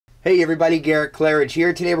Hey everybody, Garret Claridge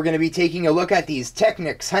here. Today we're going to be taking a look at these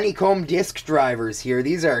Technics Honeycomb disc drivers here.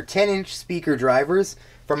 These are 10-inch speaker drivers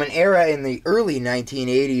from an era in the early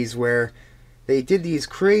 1980s where they did these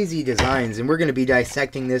crazy designs, and we're going to be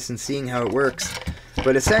dissecting this and seeing how it works.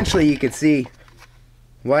 But essentially you can see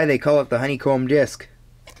why they call it the honeycomb disc.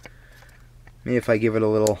 Maybe if I give it a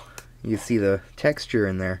little, you see the texture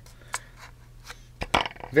in there.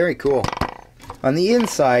 Very cool. On the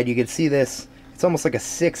inside you can see this. It's almost like a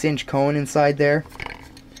 6-inch cone inside there.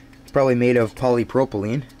 It's probably made of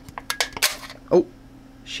polypropylene. Oh,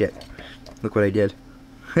 shit. Look what I did.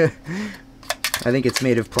 I think it's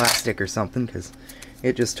made of plastic or something, because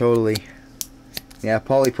it just totally... Yeah,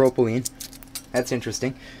 polypropylene. That's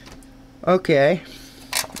interesting. Okay.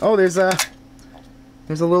 Oh, there's a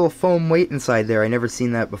little foam weight inside there. I never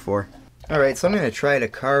seen that before. Alright, so I'm going to try to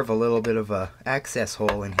carve a little bit of a access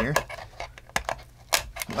hole in here.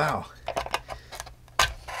 Wow.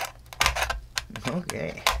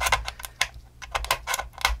 Okay.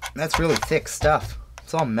 That's really thick stuff.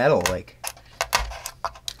 It's all metal, like.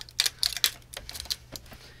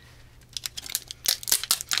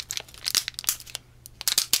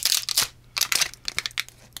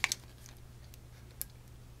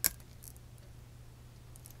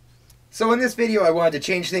 So in this video I wanted to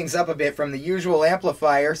change things up a bit from the usual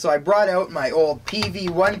amplifier, so I brought out my old PV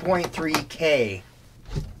 1.3K.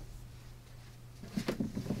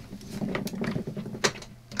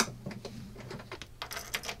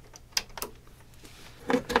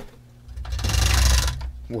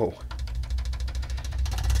 Whoa.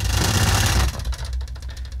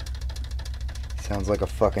 Sounds like a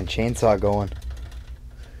fucking chainsaw going.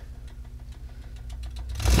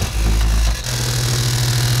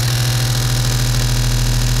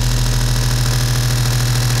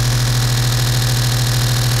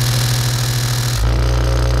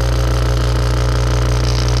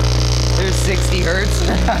 There's 60 hertz.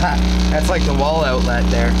 That's like the wall outlet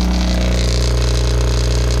there.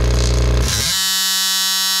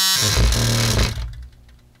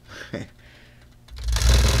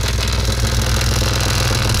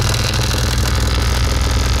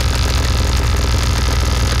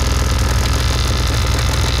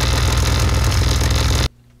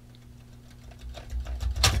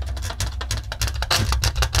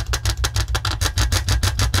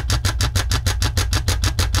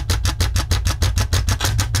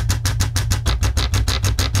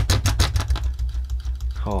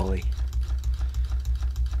 Holy.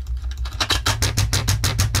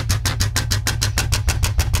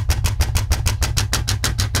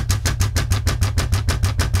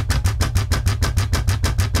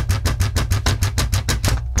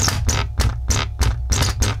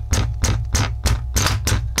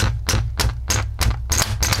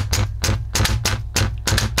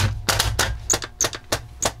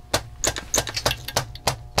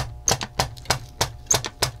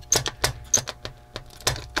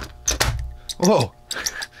 Whoa.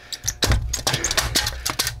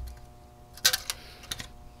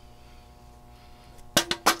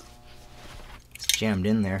 It's jammed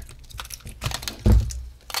in there.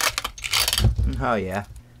 Oh yeah.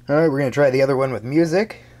 Alright, we're gonna try the other one with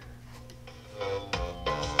music.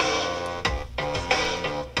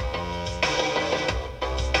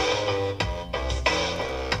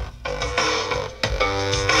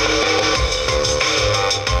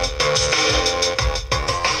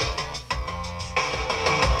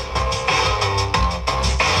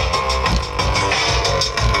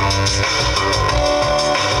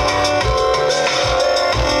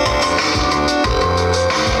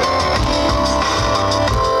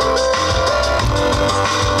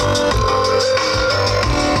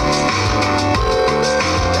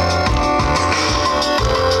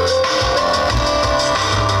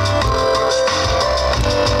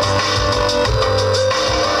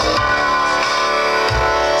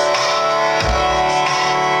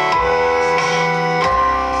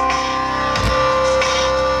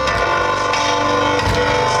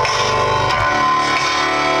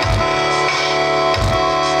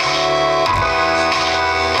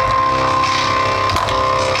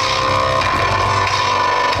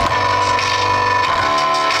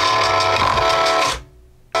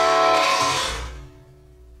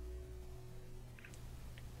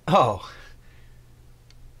 Oh.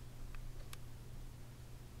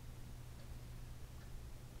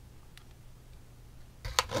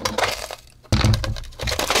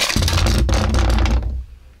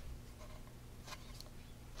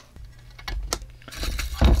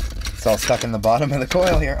 It's all stuck in the bottom of the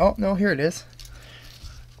coil here. Oh, no, here it is.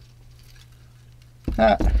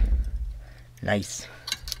 Ah. Nice.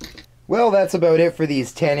 Well, that's about it for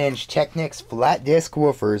these 10-inch Technics flat disc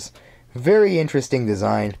woofers. Very interesting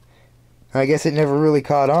design. I guess it never really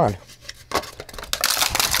caught on.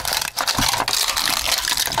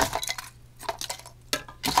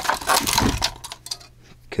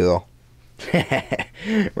 Cool.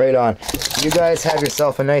 Right on. You guys have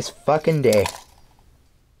yourself a nice fucking day.